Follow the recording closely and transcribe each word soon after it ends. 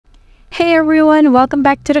Hey everyone, welcome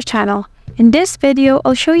back to the channel. In this video,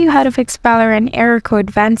 I'll show you how to fix Valorant Error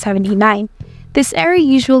Code Van-79. This error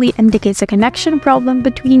usually indicates a connection problem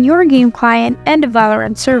between your game client and the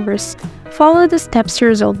Valorant servers. Follow the steps to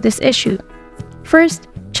resolve this issue. First,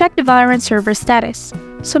 check the Valorant server status.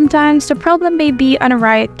 Sometimes the problem may be on a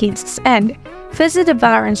Riot Games' end. Visit the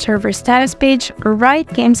Valorant server status page or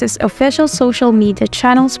Riot Games' official social media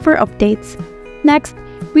channels for updates. Next,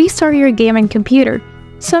 restart your gaming computer.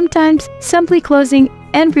 Sometimes, simply closing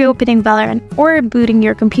and reopening Valorant or rebooting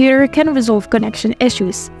your computer can resolve connection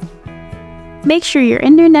issues. Make sure your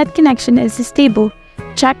internet connection is stable.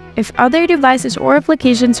 Check if other devices or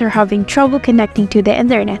applications are having trouble connecting to the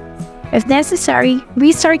internet. If necessary,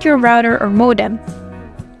 restart your router or modem.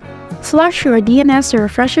 Flush your DNS to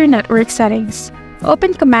refresh your network settings.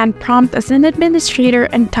 Open command prompt as an administrator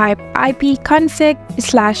and type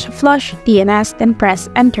ipconfig/flush DNS, then press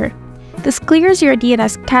enter. This clears your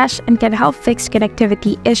DNS cache and can help fix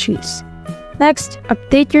connectivity issues. Next,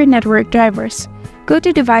 update your network drivers. Go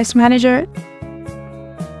to Device Manager,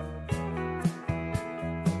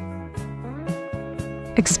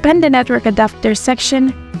 expand the network adapter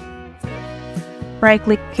section,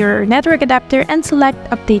 right-click your network adapter and select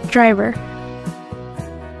Update Driver.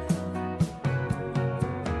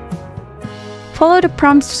 Follow the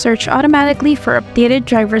prompts to search automatically for updated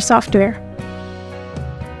driver software.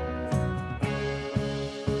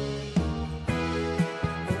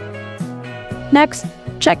 Next,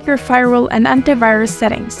 check your firewall and antivirus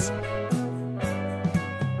settings.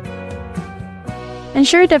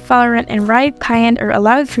 Ensure that Valorant and Riot Client are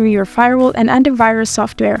allowed through your firewall and antivirus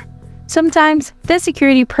software. Sometimes, these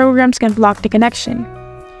security programs can block the connection.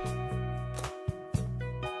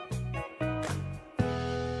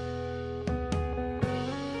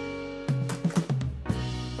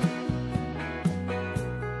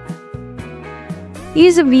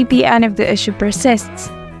 Use a VPN if the issue persists.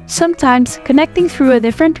 Sometimes, connecting through a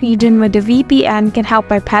different region with the VPN can help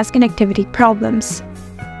bypass connectivity problems.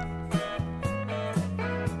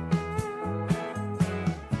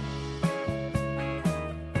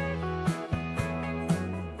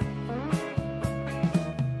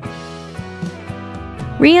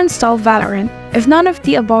 Reinstall Valorant. If none of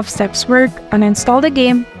the above steps work, uninstall the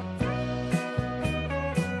game,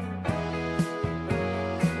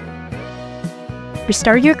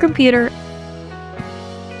 restart your computer,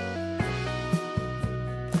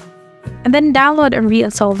 and then download and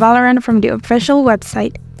reinstall Valorant from the official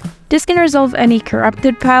website. This can resolve any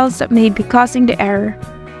corrupted files that may be causing the error.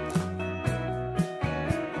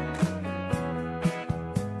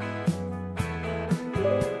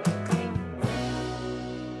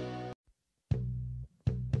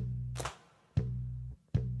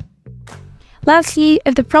 Lastly,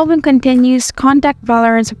 if the problem continues, contact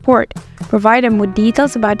Valorant support. Provide them with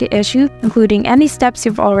details about the issue, including any steps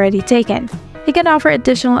you've already taken. They can offer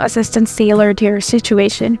additional assistance tailored to your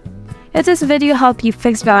situation. If this video helped you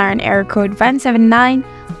fix Valorant Error Code Van-79,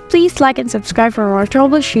 please like and subscribe for more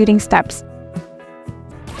troubleshooting steps.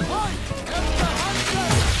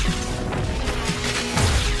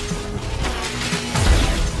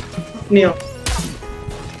 Neil.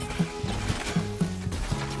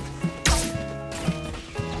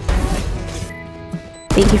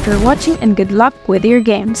 Thank you for watching and good luck with your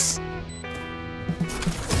games.